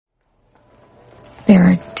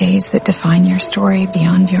days that define your story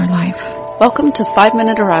beyond your life. Welcome to 5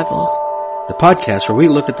 Minute Arrival, the podcast where we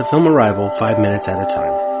look at the film Arrival 5 minutes at a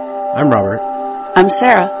time. I'm Robert. I'm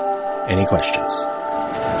Sarah. Any questions?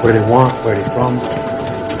 What do they want? Where are they from?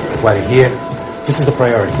 Why are they here? This is the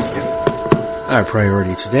priority. Our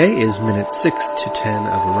priority today is minutes 6 to 10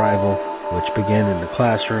 of Arrival, which begin in the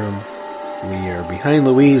classroom. We are behind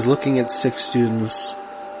Louise looking at 6 students.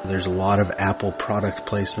 There's a lot of Apple product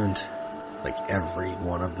placement. Like every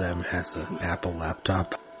one of them has an Apple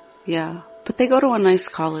laptop. Yeah, but they go to a nice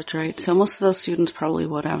college, right? So most of those students probably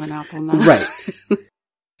would have an Apple Mac. Right.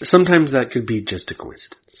 Sometimes that could be just a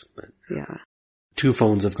coincidence. But yeah. 2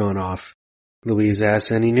 phones have gone off. Louise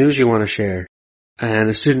asks, any news you want to share? And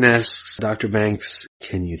a student asks Dr. Banks,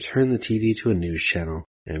 can you turn the TV to a news channel?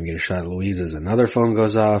 And we get a shot of Louise as another phone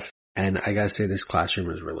goes off. And I gotta say, this classroom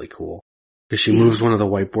is really cool. Because she moves one of the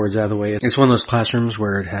whiteboards out of the way. It's one of those classrooms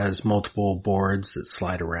where it has multiple boards that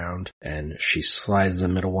slide around. And she slides the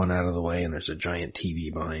middle one out of the way and there's a giant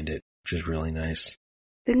TV behind it, which is really nice.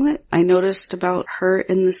 The thing that I noticed about her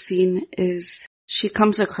in the scene is she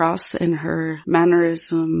comes across in her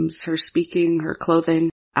mannerisms, her speaking, her clothing,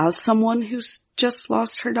 as someone who's just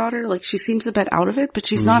lost her daughter. Like, she seems a bit out of it, but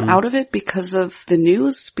she's not out of it because of the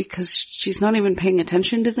news, because she's not even paying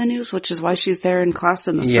attention to the news, which is why she's there in class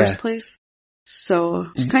in the first place. So,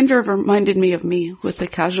 it kind of reminded me of me with the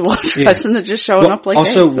casual dress and then just showing up like,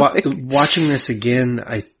 also, hey, watching this again,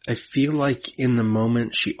 I feel like in the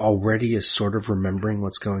moment she already is sort of remembering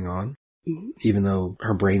what's going on, even though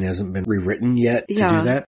her brain hasn't been rewritten yet to do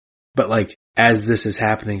that. But like, as this is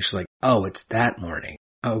happening, she's like, oh, it's that morning.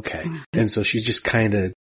 Okay. And so she's just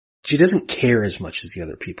she doesn't care as much as the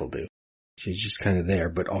other people do. She's just kind of there,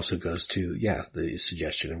 but also goes to, the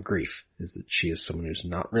suggestion of grief is that she is someone who's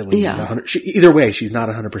not really 100, either way, she's not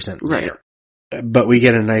 100% there. Right. But we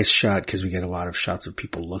get a nice shot because we get a lot of shots of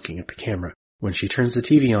people looking at the camera. When she turns the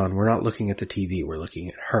TV on, we're not looking at the TV, we're looking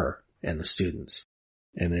at her and the students.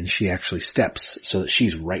 And then she actually steps so that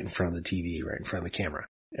she's right in front of the TV, right in front of the camera.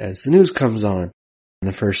 As the news comes on,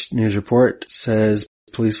 the first news report says,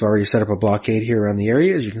 police have already set up a blockade here around the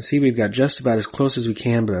area. As you can see, we've got just about as close as we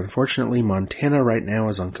can, but unfortunately, Montana right now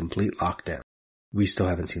is on complete lockdown. We still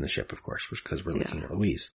haven't seen the ship, of course, because we're looking at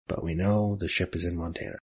Louise, but we know the ship is in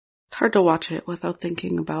Montana. It's hard to watch it without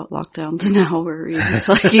thinking about lockdowns now, or it's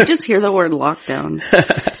like you just hear the word lockdown,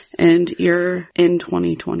 and you're in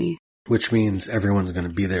 2020. Which means everyone's going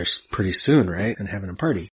to be there pretty soon, right? And having a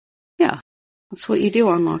party. Yeah. That's what you do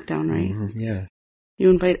on lockdown, right? Mm-hmm, yeah. You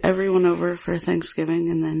invite everyone over for Thanksgiving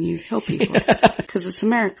and then you kill people. Because it's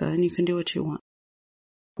America and you can do what you want.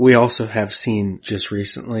 We also have seen just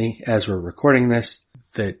recently, as we're recording this,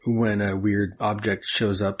 that when a weird object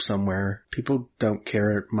shows up somewhere, people don't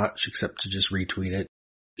care much except to just retweet it.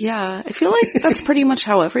 Yeah, I feel like that's pretty much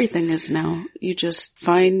how everything is now. You just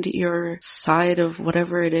find your side of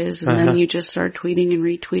whatever it is, and then you just start tweeting and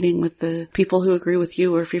retweeting with the people who agree with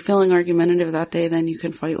you. Or if you're feeling argumentative that day, then you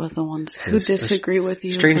can fight with the ones who disagree with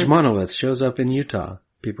you. Strange monolith shows up in Utah.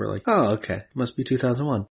 People are like, oh, okay, must be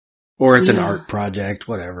 2001. Or it's an art project,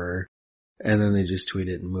 whatever. And then they just tweet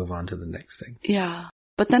it and move on to the next thing. Yeah.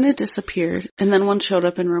 But then it disappeared, and then one showed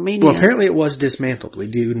up in Romania. Well, apparently it was dismantled. We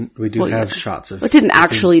do have shots of it. Didn't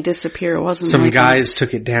actually disappear. It wasn't some like guys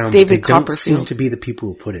took it down. David but they don't Copperfield seem to be the people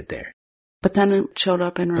who put it there. But then it showed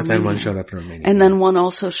up in Romania. But then one showed up in Romania. And then one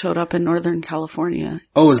also showed up in Northern California.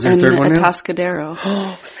 Oh, is there a third one now? Atascadero.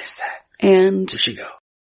 Oh, I missed that. And where'd she go?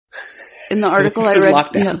 In the article I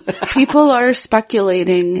read, people are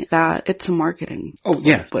speculating that it's marketing. Oh,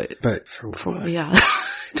 yeah. But for what? Yeah.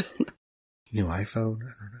 New iPhone?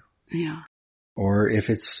 I don't know. Yeah. Or if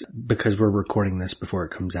it's because we're recording this before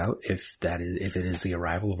it comes out, if it is the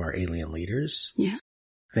arrival of our alien leaders. Yeah.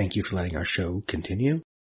 Thank you for letting our show continue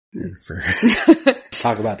and for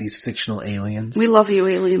talk about these fictional aliens. We love you,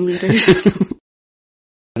 alien leaders.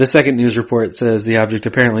 The second news report says the object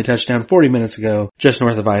apparently touched down 40 minutes ago, just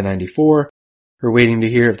north of I-94. We're waiting to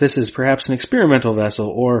hear if this is perhaps an experimental vessel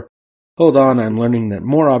or, hold on, I'm learning that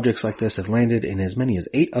more objects like this have landed in as many as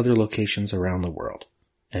 8 other locations around the world.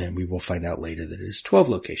 And we will find out later that it is 12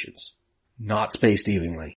 locations, not spaced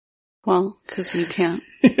evenly. Well, because you can't.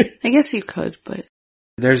 I guess you could, but...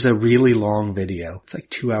 There's a really long video. It's like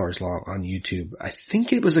 2 hours long on YouTube. I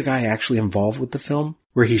think it was a guy actually involved with the film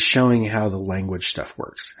where he's showing how the language stuff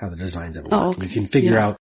works, how the designs of it work. Okay. You can figure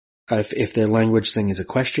out if the language thing is a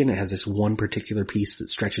question, it has this one particular piece that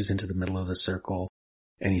stretches into the middle of the circle.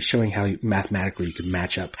 And he's showing how mathematically you can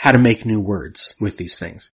match up how to make new words with these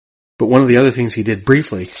things. But one of the other things he did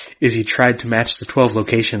briefly is he tried to match the 12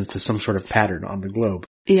 locations to some sort of pattern on the globe.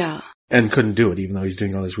 Yeah. And couldn't do it, even though he's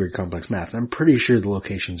doing all this weird complex math. I'm pretty sure the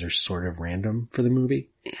locations are sort of random for the movie.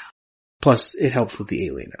 Yeah. Plus, it helps with the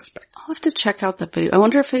alien aspect. I'll have to check out that video. I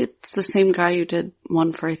wonder if it's the same guy who did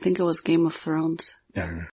one for, I think it was Game of Thrones. I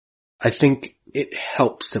don't know. I think it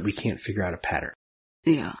helps that we can't figure out a pattern.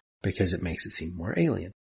 Yeah. Because it makes it seem more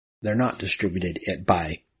alien. They're not distributed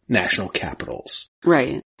by national capitals.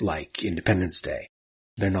 Right. Like Independence Day.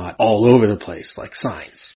 They're not all over the place like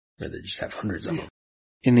Signs, where they just have hundreds of them.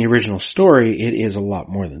 In the original story, it is a lot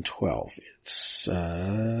more than 12. It's,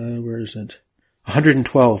 where is it?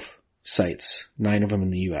 112 sites, 9 of them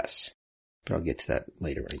in the U.S. But I'll get to that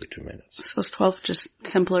later when I get to minutes. So is 12 just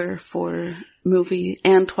simpler for movie,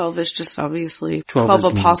 and 12 is just obviously 12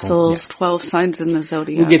 apostles, 12 signs in the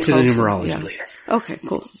zodiac. We'll get to the numerology later. Okay,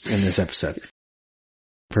 cool. In this episode.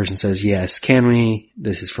 The person says, yes, can we?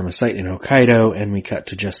 This is from a site in Hokkaido, and we cut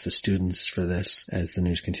to just the students for this as the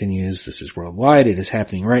news continues. This is worldwide. It is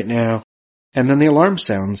happening right now. And then the alarm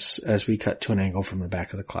sounds as we cut to an angle from the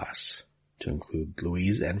back of the class to include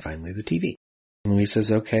Louise and finally the TV. And Louise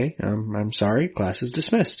says, okay, I'm sorry, class is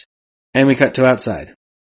dismissed. And we cut to outside.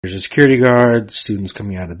 There's a security guard, students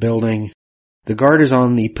coming out of the building. The guard is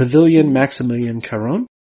on the Pavilion Maximilien Caron.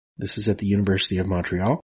 This is at the University of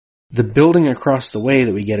Montreal. The building across the way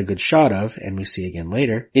that we get a good shot of, and we see again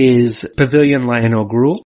later, is Pavilion Lionel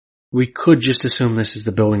Gruel. We could just assume this is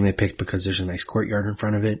the building they picked because there's a nice courtyard in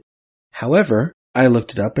front of it. However, I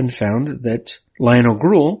looked it up and found that Lionel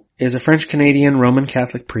Gruel is a French-Canadian Roman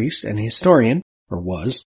Catholic priest and historian, or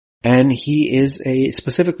was, and he is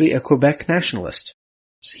specifically a Quebec nationalist.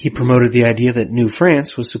 He promoted the idea that New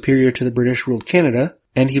France was superior to the British-ruled Canada,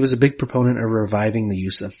 and he was a big proponent of reviving the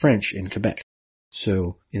use of French in Quebec.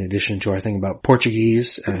 So, in addition to our thing about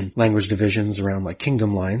Portuguese and language divisions around like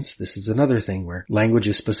kingdom lines, this is another thing where language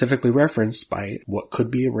is specifically referenced by what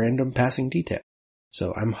could be a random passing detail.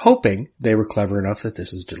 So I'm hoping they were clever enough that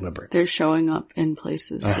this is deliberate. They're showing up in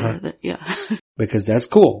places yeah. Because that's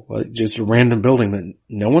cool. Just a random building that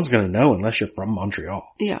no one's going to know unless you're from Montreal.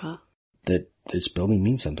 Yeah. That this building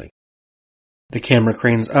means something. The camera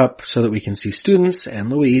cranes up so that we can see students and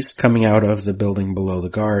Louise coming out of the building below the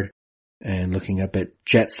guard and looking up at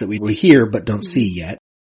jets that we hear but don't see yet.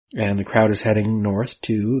 And the crowd is heading north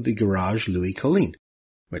to the Garage Louis Colline,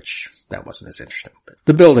 which that wasn't as interesting. But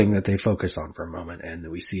the building that they focus on for a moment and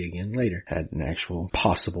that we see again later had an actual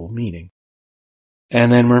possible meaning.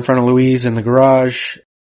 And then we're in front of Louise in the garage.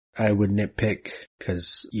 I would nitpick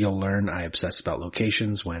because you'll learn I obsess about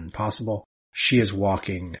locations when possible.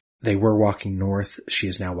 They were walking north. She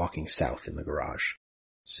is now walking south in the garage.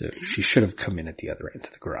 So she should have come in at the other end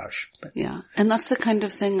of the garage. But. Yeah. And that's the kind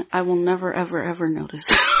of thing I will never, ever, ever notice.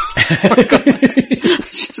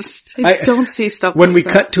 I don't see stuff when like we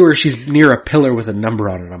that. Cut to her, she's near a pillar with a number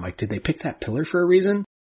on it. I'm like, did they pick that pillar for a reason?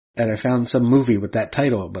 And I found some movie with that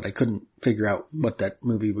title, but I couldn't figure out what that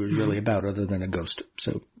movie was really about other than a ghost.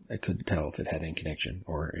 So I couldn't tell if it had any connection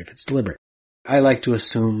or if it's deliberate. I like to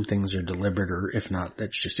assume things are deliberate, or if not,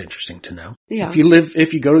 that's just interesting to know. Yeah.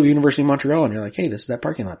 If you go to the University of Montreal and you're like, hey, this is that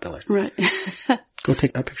parking lot pillar. Right. Go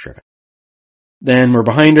take a picture of it. Then we're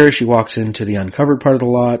behind her. She walks into the uncovered part of the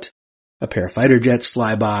lot. A pair of fighter jets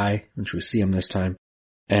fly by, which we see them this time.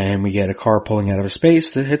 And we get a car pulling out of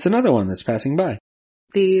space that hits another one that's passing by.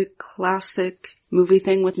 The classic movie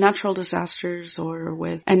thing with natural disasters or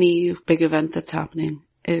with any big event that's happening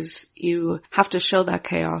is you have to show that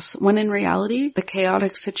chaos. When in reality, the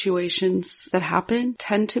chaotic situations that happen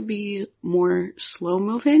tend to be more slow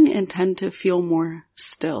moving and tend to feel more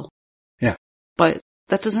still. Yeah. But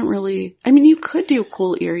that doesn't really, I mean, you could do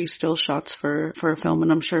cool eerie still shots for a film,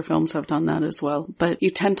 and I'm sure films have done that as well, but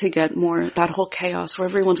you tend to get more that whole chaos where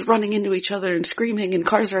everyone's running into each other and screaming and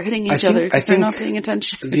cars are hitting each other because they're not paying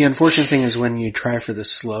attention. The unfortunate thing is when you try for the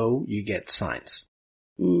slow, you get Signs.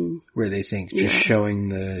 Where they think just showing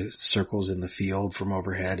the circles in the field from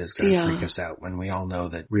overhead is going to freak us out, when we all know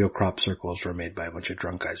that real crop circles were made by a bunch of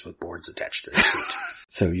drunk guys with boards attached to their feet.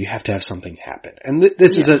 So you have to have something happen. And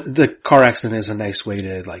this is the car accident is a nice way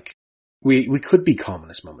to like, we could be calm in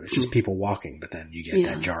this moment. It's just people walking, but then you get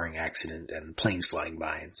that jarring accident and planes flying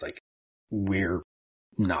by, and it's like, we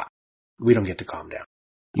don't get to calm down.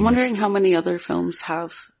 I'm wondering how many other films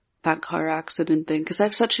have that car accident thing, because I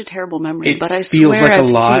have such a terrible memory, but I feels swear like I've a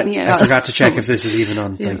lot. Seen, I forgot to check if this is even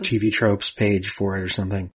on like TV Tropes page for it or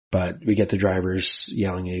something. But we get the drivers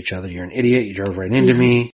yelling at each other, "You're an idiot, you drove right into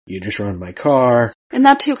me, you just ruined my car." And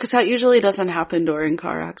that too, because that usually doesn't happen during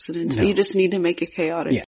car accidents. No. You just need to make it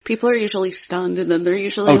chaotic. Yeah. People are usually stunned, and then they're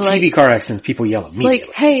usually like... TV car accidents, people yell at me.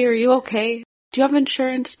 Like, hey, are you okay? do you have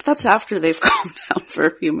insurance? That's after they've calmed down for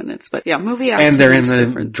a few minutes. But yeah, movie accidents. And they're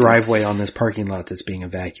in the driveway on this parking lot that's being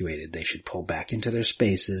evacuated. They should pull back into their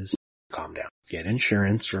spaces, calm down, get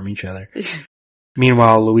insurance from each other.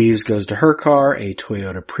 Meanwhile, Louise goes to her car, a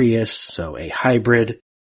Toyota Prius, so a hybrid.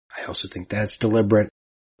 I also think that's deliberate.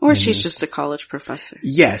 Or she's just a college professor.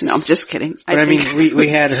 Yes. No, I'm just kidding. But I mean, we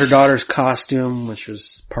had her daughter's costume, which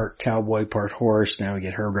was part cowboy, part horse. Now we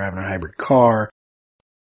get her driving a hybrid car.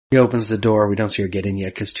 She opens the door. We don't see her get in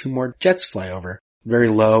yet because 2 more jets fly over. Very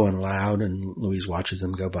low and loud, and Louise watches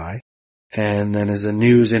them go by. And then as a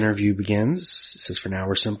news interview begins, it says, for now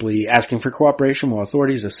we're simply asking for cooperation while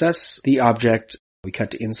authorities assess the object. We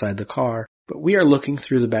cut to inside the car, but we are looking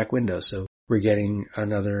through the back window, so we're getting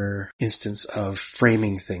another instance of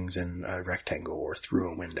framing things in a rectangle or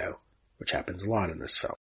through a window, which happens a lot in this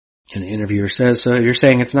film. And the interviewer says, so you're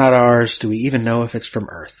saying it's not ours. Do we even know if it's from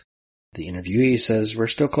Earth? The interviewee says, we're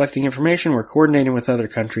still collecting information. We're coordinating with other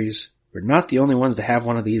countries. We're not the only ones to have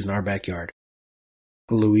one of these in our backyard.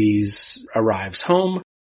 Louise arrives home.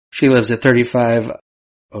 She lives at 35,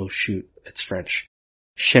 oh shoot, it's French,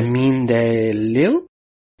 Chemin de Lille?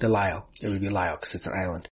 De Lisle. It would be Lisle because it's an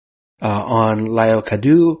island. On Lisle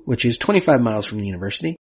Cadu, which is 25 miles from the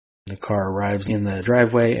university. The car arrives in the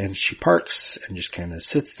driveway and she parks and just kind of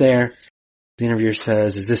sits there. The interviewer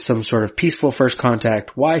says, is this some sort of peaceful first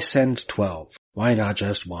contact? Why send 12? Why not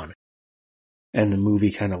just 1? And the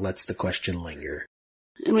movie kind of lets the question linger.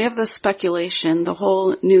 And we have the speculation, the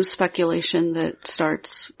whole news speculation that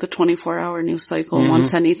starts the 24-hour news cycle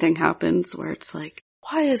once anything happens, where it's like,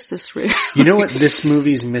 why is this real? You know what this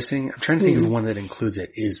movie's missing? I'm trying to think of one that includes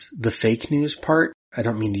it, is the fake news part. I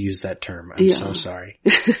don't mean to use that term. I'm so sorry.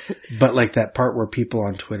 But like that part where people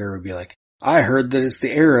on Twitter would be like, I heard that it's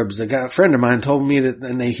the Arabs. A friend of mine told me that,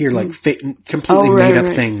 and they hear like fake, completely made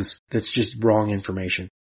up things that's just wrong information.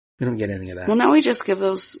 We don't get any of that. Well, now we just give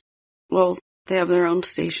those, they have their own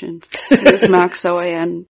stations. There's Max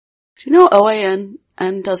OAN. Do you know OAN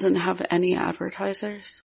doesn't have any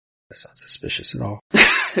advertisers? That's not suspicious at all.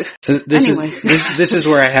 This is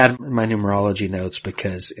where I had my numerology notes,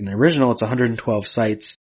 because in the original it's 112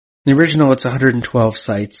 sites. In the original it's 112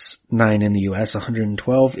 sites, 9 in the US.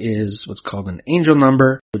 112 is what's called an angel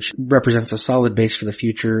number, which represents a solid base for the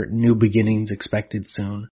future, new beginnings expected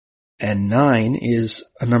soon. And 9 is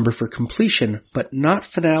a number for completion, but not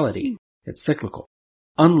finality. It's cyclical.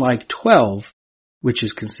 Unlike 12, which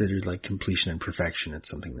is considered like completion and perfection, it's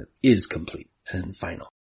something that is complete and final.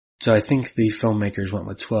 So I think the filmmakers went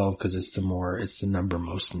with 12 because it's the number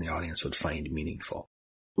most in the audience would find meaningful.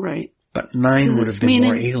 Right. But 9 would have been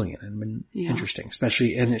more alien and been interesting,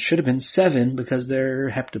 especially, and it should have been 7 because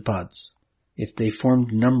they're heptapods. If they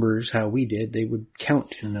formed numbers how we did, they would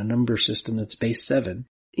count in a number system that's base 7.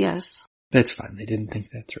 Yes. That's fine. They didn't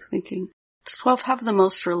think that through. Does 12 have the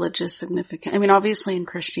most religious significance? I mean, obviously in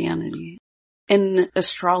Christianity, in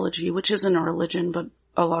astrology, which isn't a religion, but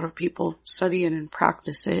a lot of people study it and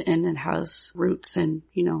practice it, and it has roots in,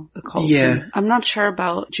 the culture. Yeah. I'm not sure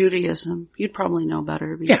about Judaism. You'd probably know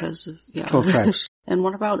better because of 12 tribes. And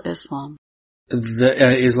what about Islam?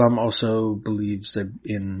 Islam also believes that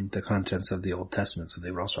in the contents of the Old Testament, so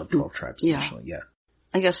they would also have 12 tribes. Yeah.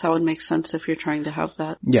 I guess that would make sense if you're trying to have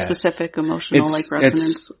that specific emotional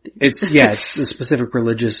resonance. It's a specific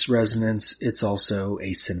religious resonance. It's also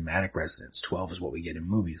a cinematic resonance. 12 is what we get in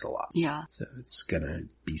movies a lot. Yeah. So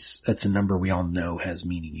that's a number we all know has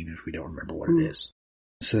meaning even if we don't remember what it is.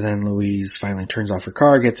 So then Louise finally turns off her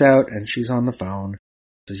car, gets out, and she's on the phone.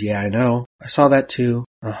 Says, yeah, I know. I saw that too.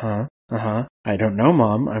 I don't know,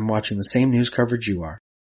 Mom. I'm watching the same news coverage you are.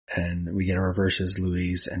 And we get a reverse as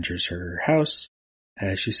Louise enters her house.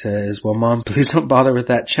 As she says, well, Mom, please don't bother with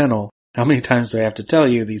that channel. How many times do I have to tell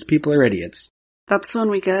you these people are idiots? That's when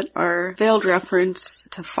we get our veiled reference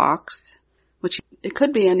to Fox, which it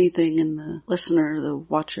could be anything, and the listener, the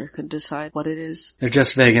watcher, could decide what it is. They're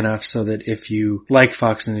just vague enough so that if you like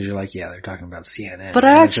Fox News, you're like, yeah, they're talking about CNN. But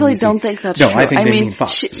I actually don't think that's true. I think they mean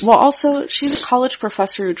Fox. She's a college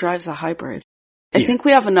professor who drives a hybrid. I think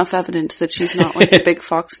we have enough evidence that she's not like a big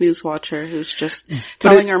Fox News watcher who's just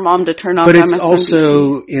telling her mom to turn off MSNBC. But it's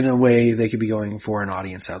also, in a way, they could be going for an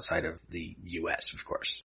audience outside of the U.S., of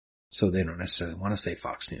course. So they don't necessarily want to say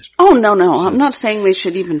Fox News. Oh, no. So I'm not saying they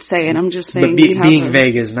should even say it. I'm just saying being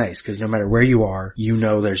vague is nice, because no matter where you are,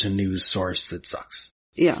 there's a news source that sucks.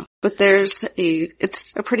 Yeah, but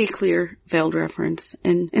it's a pretty clear veiled reference.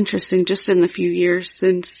 And interesting, just in the few years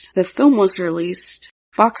since the film was released,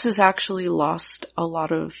 Fox has actually lost a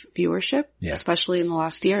lot of viewership, especially in the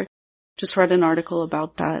last year. Just read an article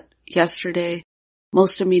about that yesterday.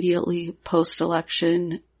 Most immediately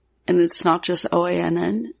post-election, and it's not just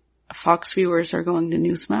OANN, Fox viewers are going to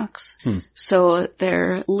Newsmax. So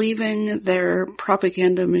they're leaving their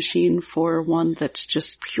propaganda machine for one that's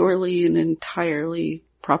just purely and entirely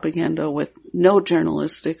propaganda with no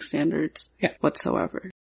journalistic standards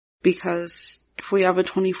whatsoever. Because if we have a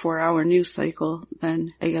 24-hour news cycle,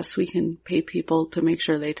 then I guess we can pay people to make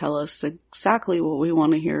sure they tell us exactly what we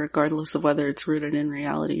want to hear, regardless of whether it's rooted in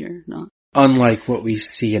reality or not. Unlike what we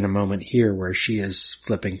see in a moment here, where she is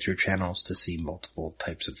flipping through channels to see multiple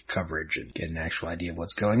types of coverage and get an actual idea of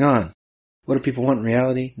what's going on. What do people want in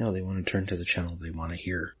reality? No, they want to turn to the channel. They want to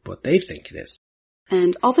hear what they think it is.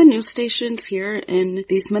 And all the news stations here in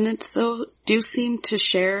these minutes, though, do seem to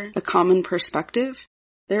share a common perspective.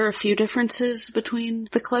 There are a few differences between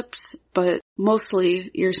the clips, but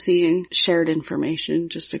mostly you're seeing shared information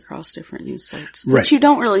just across different news sites, which you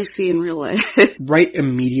don't really see in real life. Right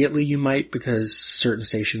immediately you might, because certain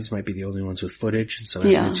stations might be the only ones with footage, and so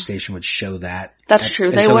every news station would show that. That's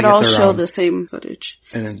true. They would all show the same footage.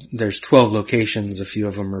 And then there's 12 locations. A few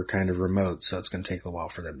of them are kind of remote, so it's going to take a while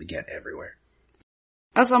for them to get everywhere.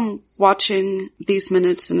 As I'm watching these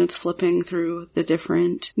minutes and it's flipping through the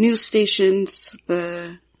different news stations,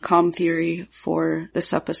 the comm theory for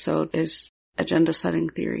this episode is agenda setting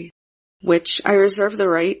theory, which I reserve the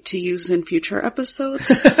right to use in future episodes,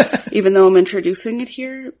 even though I'm introducing it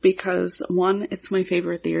here, because one, it's my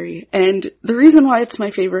favorite theory. And the reason why it's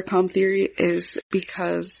my favorite comm theory is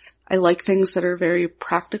because I like things that are very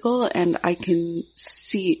practical, and I can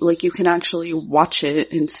see, like, you can actually watch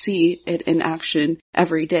it and see it in action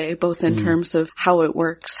every day, both in terms of how it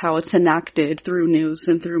works, how it's enacted through news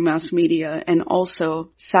and through mass media, and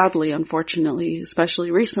also, sadly, unfortunately, especially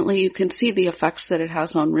recently, you can see the effects that it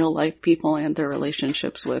has on real life people and their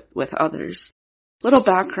relationships with others. Little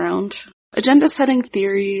background. Agenda setting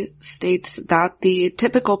theory states that the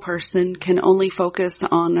typical person can only focus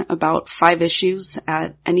on about 5 issues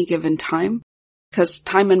at any given time, because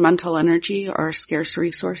time and mental energy are scarce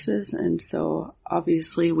resources, and so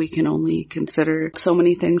obviously we can only consider so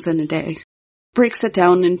many things in a day. Breaks it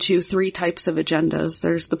down into 3 types of agendas.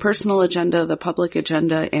 There's the personal agenda, the public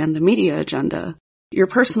agenda, and the media agenda. Your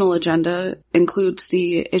personal agenda includes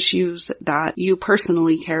the issues that you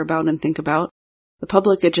personally care about and think about. The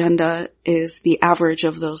public agenda is the average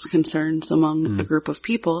of those concerns among a group of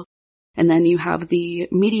people. And then you have the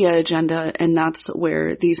media agenda, and that's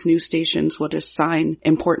where these news stations would assign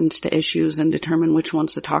importance to issues and determine which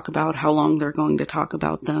ones to talk about, how long they're going to talk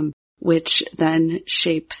about them, which then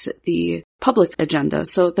shapes the public agenda.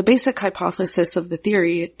 So the basic hypothesis of the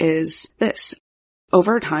theory is this.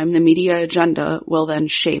 Over time, the media agenda will then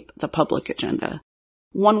shape the public agenda.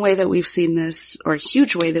 One way that we've seen this, or a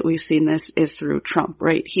huge way that we've seen this, is through Trump,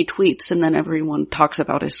 right? He tweets and then everyone talks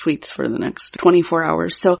about his tweets for the next 24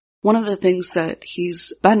 hours. So one of the things that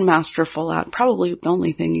he's been masterful at, probably the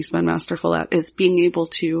only thing he's been masterful at, is being able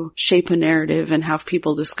to shape a narrative and have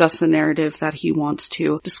people discuss the narrative that he wants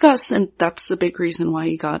to discuss. And that's the big reason why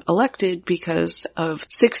he got elected, because of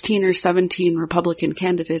 16 or 17 Republican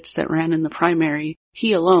candidates that ran in the primary.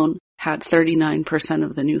 He alone had 39%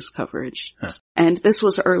 of the news coverage. And this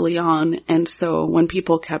was early on, and so when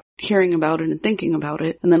people kept hearing about it and thinking about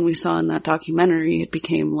it, and then we saw in that documentary, it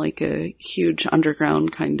became like a huge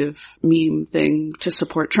underground kind of meme thing to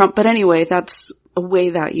support Trump. But anyway, that's a way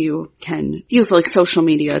that you can use like social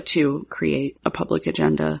media to create a public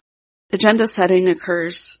agenda. Agenda setting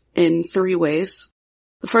occurs in 3 ways.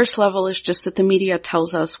 The first level is just that the media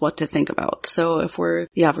tells us what to think about. So if we're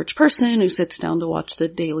the average person who sits down to watch the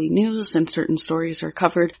daily news and certain stories are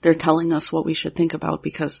covered, they're telling us what we should think about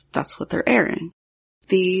because that's what they're airing.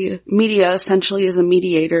 The media essentially is a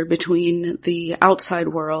mediator between the outside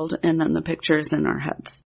world and then the pictures in our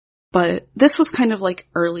heads. But this was kind of like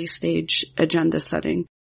early stage agenda setting.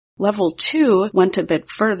 Level 2 went a bit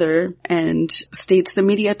further and states the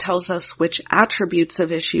media tells us which attributes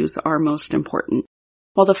of issues are most important.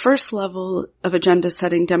 While the first level of agenda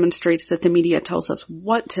setting demonstrates that the media tells us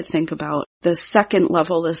what to think about, the second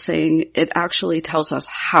level is saying it actually tells us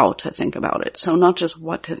how to think about it. So not just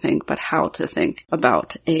what to think, but how to think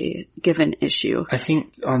about a given issue. I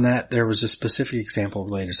think on that there was a specific example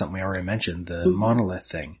related to something we already mentioned, the monolith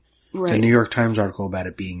thing. Right. The New York Times article about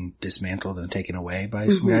it being dismantled and taken away by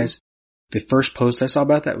some guys. The first post I saw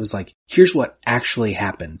about that was like, here's what actually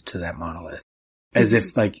happened to that monolith. As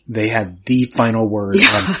if, like, they had the final word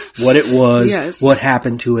on what it was, what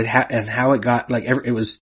happened to it, and how it got, like,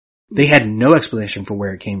 they had no explanation for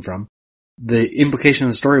where it came from. The implication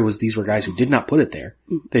of the story was these were guys who did not put it there.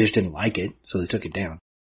 They just didn't like it, so they took it down.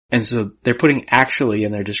 And so they're putting actually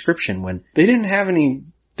in their description when they didn't have any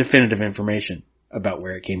definitive information about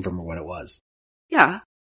where it came from or what it was. Yeah.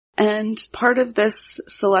 And part of this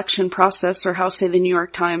selection process, or how, say, the New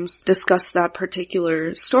York Times discussed that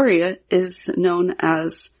particular story, is known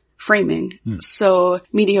as framing. So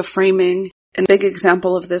media framing, a big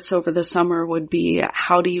example of this over the summer would be,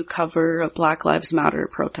 how do you cover a Black Lives Matter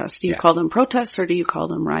protest? Do you call them protests or do you call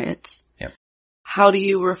them riots? How do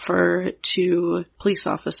you refer to police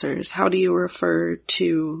officers? How do you refer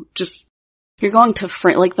to just, you're going to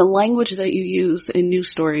frame, like the language that you use in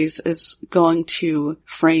news stories is going to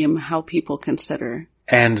frame how people consider.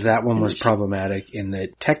 And that one was problematic in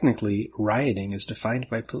that technically rioting is defined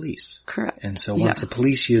by police. Correct. And so once the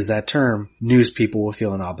police use that term, news people will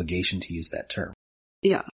feel an obligation to use that term.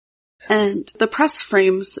 Yeah. And the press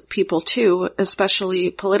frames people too, especially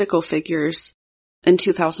political figures. In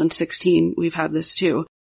 2016, we've had this too.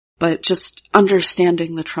 But just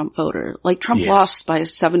understanding the Trump voter. Like Trump lost by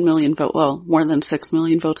 7 million votes, well, more than 6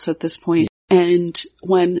 million votes at this point. And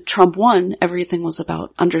when Trump won, everything was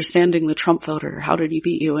about understanding the Trump voter. How did he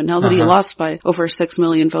beat you? And now that he lost by over 6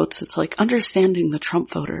 million votes, it's like understanding the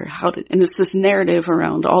Trump voter. And it's this narrative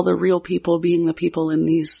around all the real people being the people in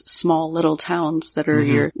these small little towns that are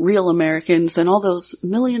your real Americans, and all those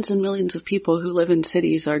millions and millions of people who live in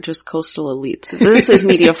cities are just coastal elites. This is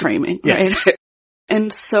media framing, right?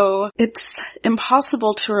 And so it's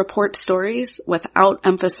impossible to report stories without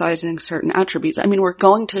emphasizing certain attributes. I mean, we're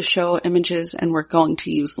going to show images and we're going to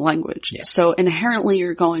use language. So inherently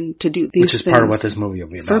you're going to do these things. Which is part of what this movie will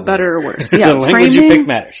be about. For better or worse. The language you pick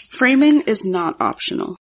matters. Framing is not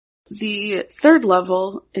optional. The third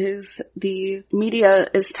level is the media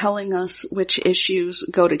is telling us which issues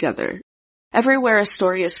go together. Everywhere a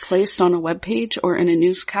story is placed on a web page or in a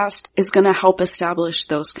newscast is going to help establish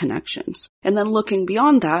those connections. And then looking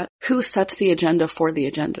beyond that, who sets the agenda for the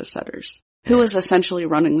agenda setters? Who is essentially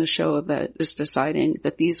running the show that is deciding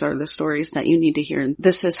that these are the stories that you need to hear, and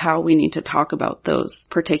this is how we need to talk about those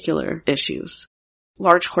particular issues?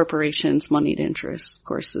 Large corporations, moneyed interests, of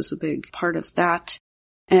course, is a big part of that.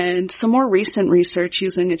 And some more recent research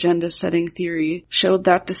using agenda setting theory showed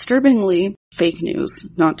that disturbingly, fake news,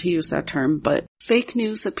 not to use that term, but fake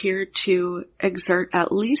news appeared to exert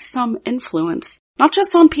at least some influence, not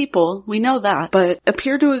just on people, we know that, but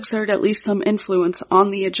appear to exert at least some influence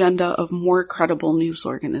on the agenda of more credible news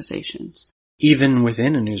organizations. Even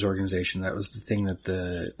within a news organization, that was the thing that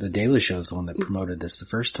the Daily Show is the one that promoted this the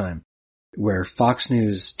first time. Where Fox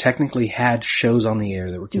News technically had shows on the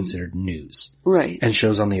air that were considered news. Right. And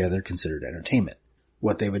shows on the air that are considered entertainment.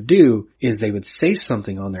 What they would do is they would say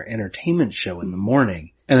something on their entertainment show in the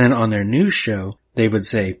morning, and then on their news show, they would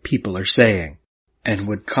say, people are saying, and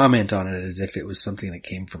would comment on it as if it was something that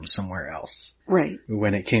came from somewhere else. Right.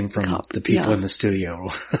 When it came from the people in the studio,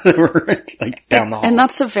 like down the hall. And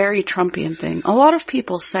that's a very Trumpian thing. A lot of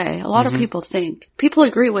people say, a lot of people think, people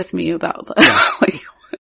agree with me about, like,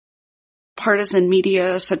 partisan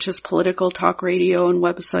media, such as political talk radio and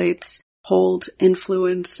websites, hold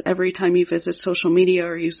influence every time you visit social media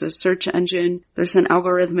or use a search engine. There's an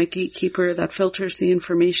algorithmic gatekeeper that filters the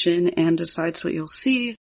information and decides what you'll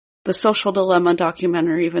see. The Social Dilemma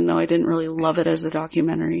documentary, even though I didn't really love it as a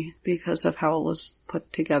documentary because of how it was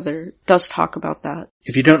put together, does talk about that.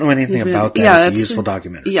 If you don't know anything about that, it's a useful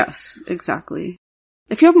documentary. Yes, exactly.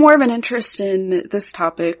 If you have more of an interest in this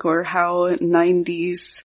topic or how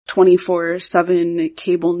 90s 24/7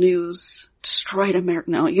 cable news destroyed America.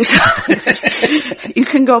 No, you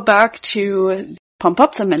can go back to Pump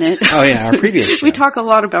Up the Minute. Oh yeah, our previous show. We talk a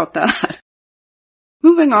lot about that.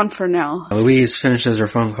 Moving on for now. Louise finishes her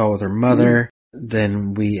phone call with her mother.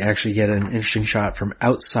 Then we actually get an interesting shot from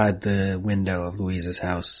outside the window of Louise's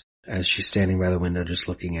house as she's standing by the window just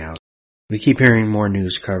looking out. We keep hearing more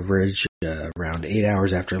news coverage. Around 8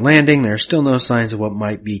 hours after landing, there are still no signs of what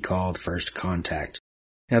might be called first contact.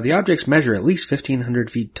 Now, the objects measure at least 1,500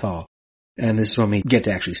 feet tall, and this is when we get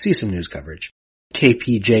to actually see some news coverage.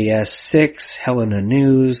 KPJS 6, Helena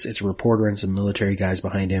News, it's a reporter and some military guys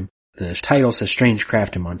behind him. The title says Strange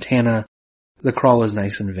Craft in Montana. The crawl is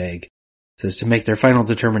nice and vague. It says to make their final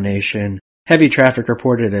determination, heavy traffic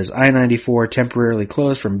reported as I-94 temporarily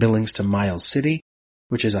closed from Billings to Miles City,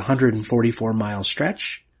 which is a 144-mile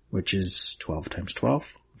stretch, which is 12 times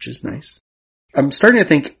 12, which is nice. I'm starting to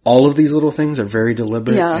think all of these little things are very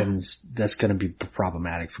deliberate, and that's going to be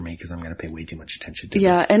problematic for me because I'm going to pay way too much attention to them.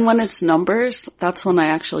 Yeah, and when it's numbers, that's when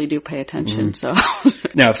I actually do pay attention, so.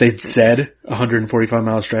 Now, if they'd said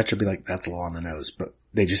 145-mile stretch, I'd be like, that's a little on the nose, but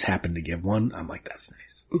they just happened to give one. I'm like, that's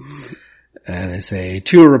nice. And they say,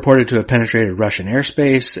 2 are reported to have penetrated Russian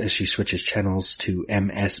airspace as she switches channels to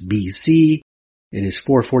MSBC. It is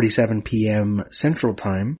 4:47 p.m. Central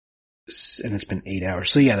Time. And it's been 8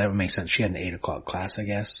 hours. So yeah, that would make sense. She had an 8 o'clock class, I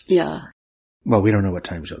guess. Yeah. Well, we don't know what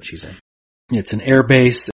time zone she's in. It's an air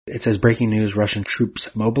base. It says breaking news, Russian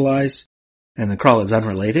troops mobilize. And the crawl is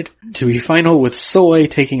unrelated. To be final with soy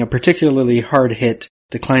taking a particularly hard hit,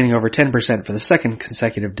 declining over 10% for the second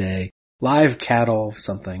consecutive day. Live cattle,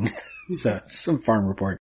 something. So, some farm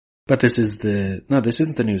report. But this isn't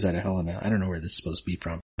the news out of Helena. I don't know where this is supposed to be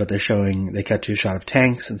from. But they cut to a shot of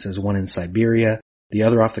tanks and says one in Siberia, the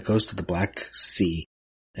other off the coast of the Black Sea.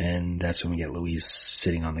 And that's when we get Louise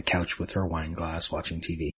sitting on the couch with her wine glass watching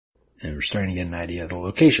TV. And we're starting to get an idea of the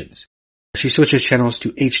locations. She switches channels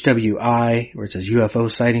to HWI, where it says UFO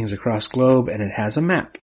sightings across globe, and it has a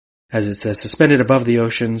map. As it says, suspended above the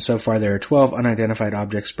ocean, so far there are 12 unidentified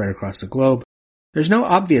objects spread across the globe. There's no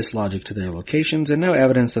obvious logic to their locations, and no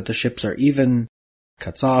evidence that the ships are even.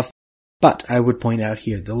 Cuts off. But I would point out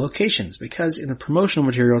here the locations, because in the promotional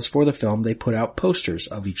materials for the film, they put out posters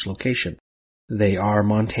of each location. They are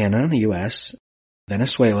Montana, the U.S.,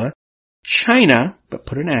 Venezuela, China, but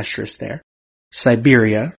put an asterisk there,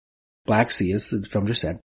 Siberia, Black Sea, as the film just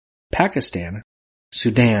said, Pakistan,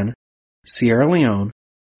 Sudan, Sierra Leone,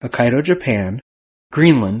 Hokkaido, Japan,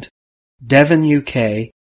 Greenland, Devon, UK,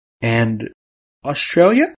 and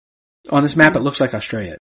Australia? On this map, it looks like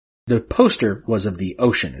Australia. The poster was of the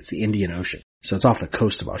ocean. It's the Indian Ocean. So it's off the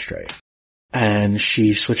coast of Australia. And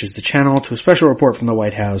she switches the channel to a special report from the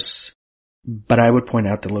White House. But I would point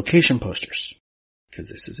out the location posters, because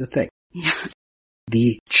this is a thing. Yeah.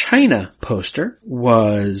 The China poster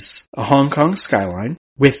was a Hong Kong skyline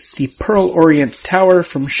with the Pearl Orient Tower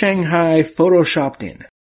from Shanghai photoshopped in.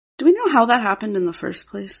 Do we know how that happened in the first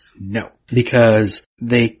place? No, because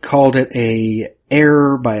they called it a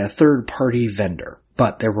error by a third-party vendor.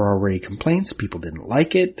 But there were already complaints. People didn't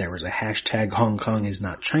like it. There was a hashtag Hong Kong is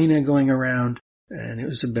not China going around. And it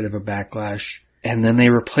was a bit of a backlash. And then they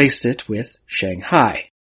replaced it with Shanghai.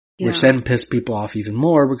 Yeah. Which then pissed people off even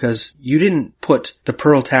more because you didn't put the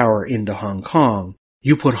Pearl Tower into Hong Kong.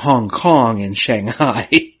 You put Hong Kong in Shanghai.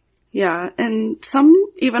 Yeah, and some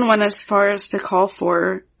even went as far as to call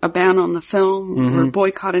for a ban on the film or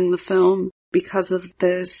boycotting the film because of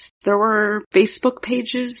this. There were Facebook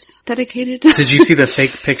pages dedicated. Did you see the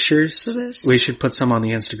fake pictures? To this? We should put some on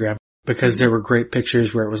the Instagram because there were great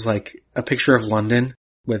pictures where it was like a picture of London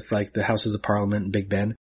with like the Houses of Parliament and Big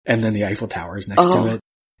Ben and then the Eiffel Tower is next to it.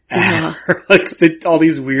 Yeah. Like all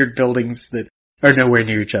these weird buildings that are nowhere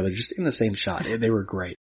near each other, just in the same shot. They were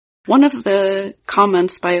great. One of the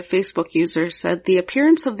comments by a Facebook user said, the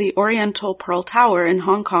appearance of the Oriental Pearl Tower in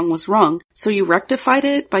Hong Kong was wrong, so you rectified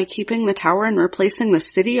it by keeping the tower and replacing the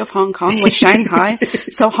city of Hong Kong with Shanghai,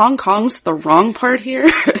 so Hong Kong's the wrong part here?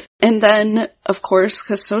 And then, of course,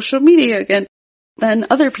 because social media again, then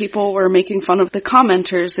other people were making fun of the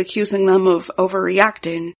commenters, accusing them of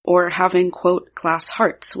overreacting or having, quote, glass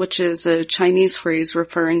hearts, which is a Chinese phrase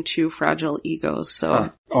referring to fragile egos.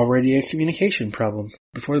 So already a communication problem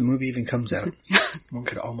before the movie even comes out. One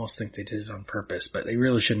could almost think they did it on purpose, but they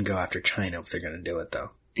really shouldn't go after China if they're going to do it, though.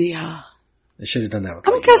 Yeah. They should have done that with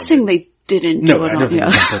I'm guessing they didn't do it on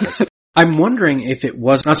purpose. I'm wondering if it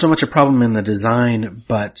was not so much a problem in the design,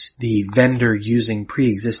 but the vendor using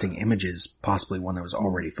pre-existing images, possibly one that was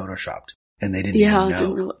already photoshopped, and they didn't even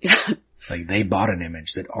know. Like, they bought an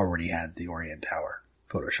image that already had the Orient Tower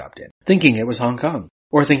photoshopped in, thinking it was Hong Kong,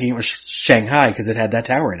 or thinking it was Shanghai because it had that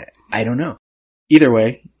tower in it. I don't know. Either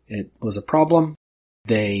way, it was a problem.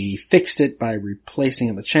 They fixed it by replacing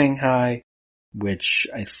it with Shanghai, which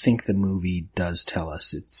I think the movie does tell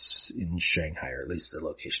us it's in Shanghai, or at least the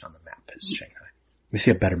location on the map is Shanghai. We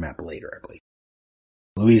see a better map later, I believe.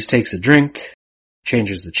 Louise takes a drink,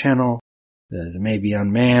 changes the channel, says it may be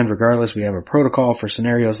unmanned, regardless we have a protocol for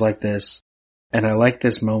scenarios like this. And I like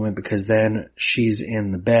this moment because then she's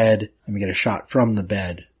in the bed, and we get a shot from the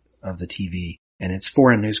bed of the TV. And it's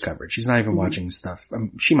foreign news coverage. She's not even watching stuff.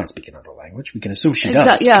 She might speak another language. We can assume she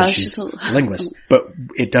does because she's a linguist. But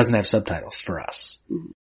it doesn't have subtitles for us.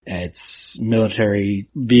 It's military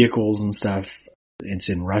vehicles and stuff. It's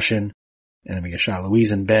in Russian. And then we get shot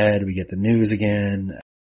Louise in bed. We get the news again.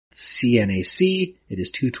 CNAC. It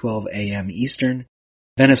is 2:12 a.m. Eastern.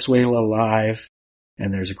 Venezuela live.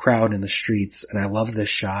 And there's a crowd in the streets. And I love this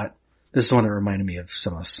shot. This is the one that reminded me of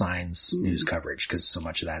some of Sign's news coverage, because so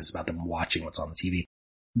much of that is about them watching what's on the TV.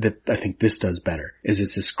 That I think this does better, is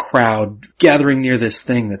it's this crowd gathering near this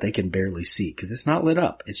thing that they can barely see, because it's not lit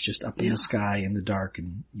up. It's just up in the sky in the dark,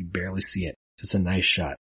 and you barely see it. It's a nice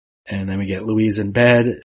shot. And then we get Louise in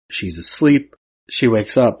bed. She's asleep. She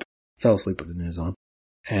wakes up, fell asleep with the news on.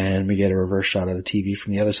 And we get a reverse shot of the TV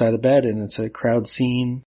from the other side of the bed, and it's a crowd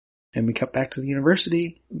scene. And we cut back to the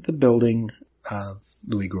university, the building of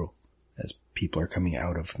Louis Gros, as people are coming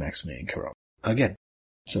out of Maximilian Corona. Again,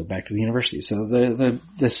 So back to the university. So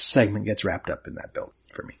this segment gets wrapped up in that build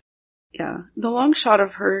for me. Yeah. The long shot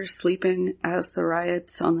of her sleeping as the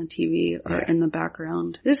riots on the TV are in the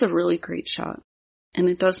background is a really great shot. And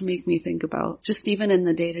it does make me think about, just even in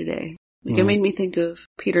the day-to-day, like it made me think of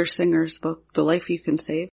Peter Singer's book, The Life You Can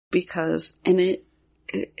Save, because in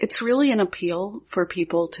it's really an appeal for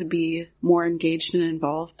people to be more engaged and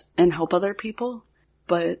involved and help other people.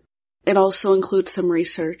 But it also includes some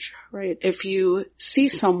research, right? If you see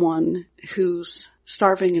someone who's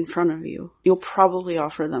starving in front of you, you'll probably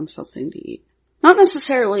offer them something to eat. Not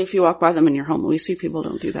necessarily if you walk by them in your home. We see people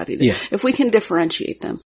don't do that either. Yeah. If we can differentiate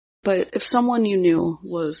them. But if someone you knew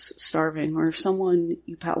was starving, or if someone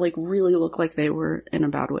you like really looked like they were in a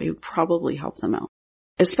bad way, you'd probably help them out.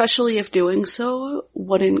 Especially if doing so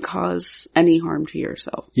wouldn't cause any harm to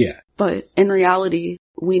yourself. Yeah. But in reality,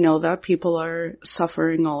 we know that people are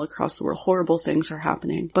suffering all across the world. Horrible things are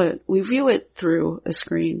happening. But we view it through a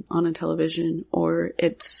screen on a television, or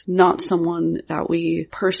it's not someone that we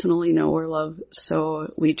personally know or love,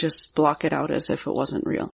 so we just block it out as if it wasn't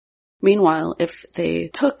real. Meanwhile, if they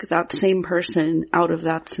took that same person out of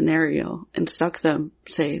that scenario and stuck them,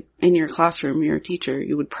 say, in your classroom, your teacher,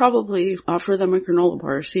 you would probably offer them a granola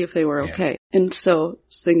bar, see if they were okay. And so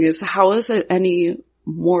the thing is, how is it any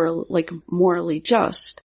morally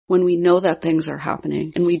just when we know that things are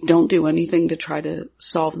happening and we don't do anything to try to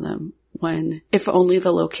solve them, when if only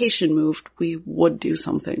the location moved, we would do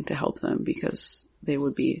something to help them because they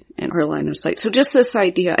would be in our line of sight. So just this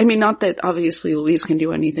idea, I mean, not that obviously Louise can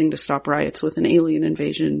do anything to stop riots with an alien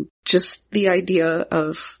invasion, just the idea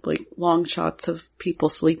of like long shots of people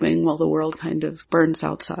sleeping while the world kind of burns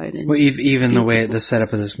outside. And even the way the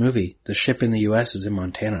setup of this movie, the ship in the U.S. is in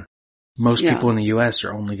Montana. Most people in the U.S.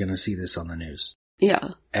 are only going to see this on the news. Yeah.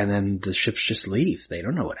 And then the ships just leave. They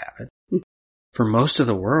don't know what happened. For most of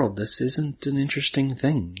the world, this isn't an interesting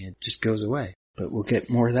thing. It just goes away. But we'll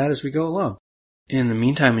get more of that as we go along. In the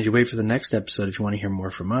meantime, as you wait for the next episode, if you want to hear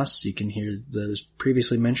more from us, you can hear those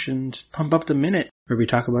previously mentioned Pump Up the Minute, where we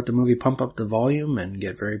talk about the movie Pump Up the Volume and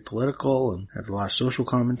get very political and have a lot of social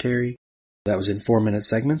commentary. That was in 4-minute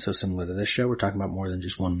segments, so similar to this show, we're talking about more than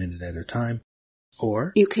just 1 minute at a time.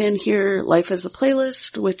 Or you can hear Life as a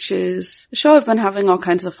Playlist, which is a show I've been having all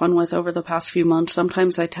kinds of fun with over the past few months.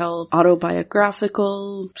 Sometimes I tell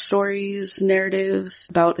autobiographical stories, narratives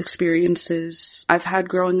about experiences I've had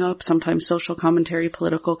growing up, sometimes social commentary,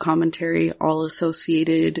 political commentary, all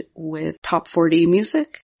associated with top 40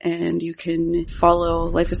 music. And you can follow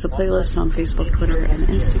Life as a Playlist on Facebook, Twitter, and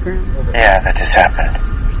Instagram. Yeah, that just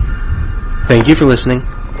happened. Thank you for listening.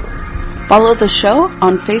 Follow the show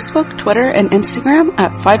on Facebook, Twitter, and Instagram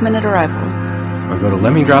at 5 Minute Arrival. Or go to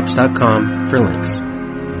lemmingdrops.com for links.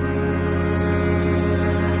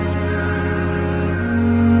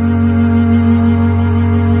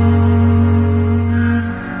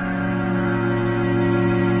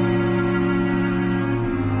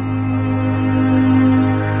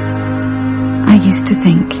 I used to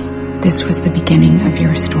think this was the beginning of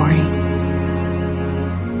your story.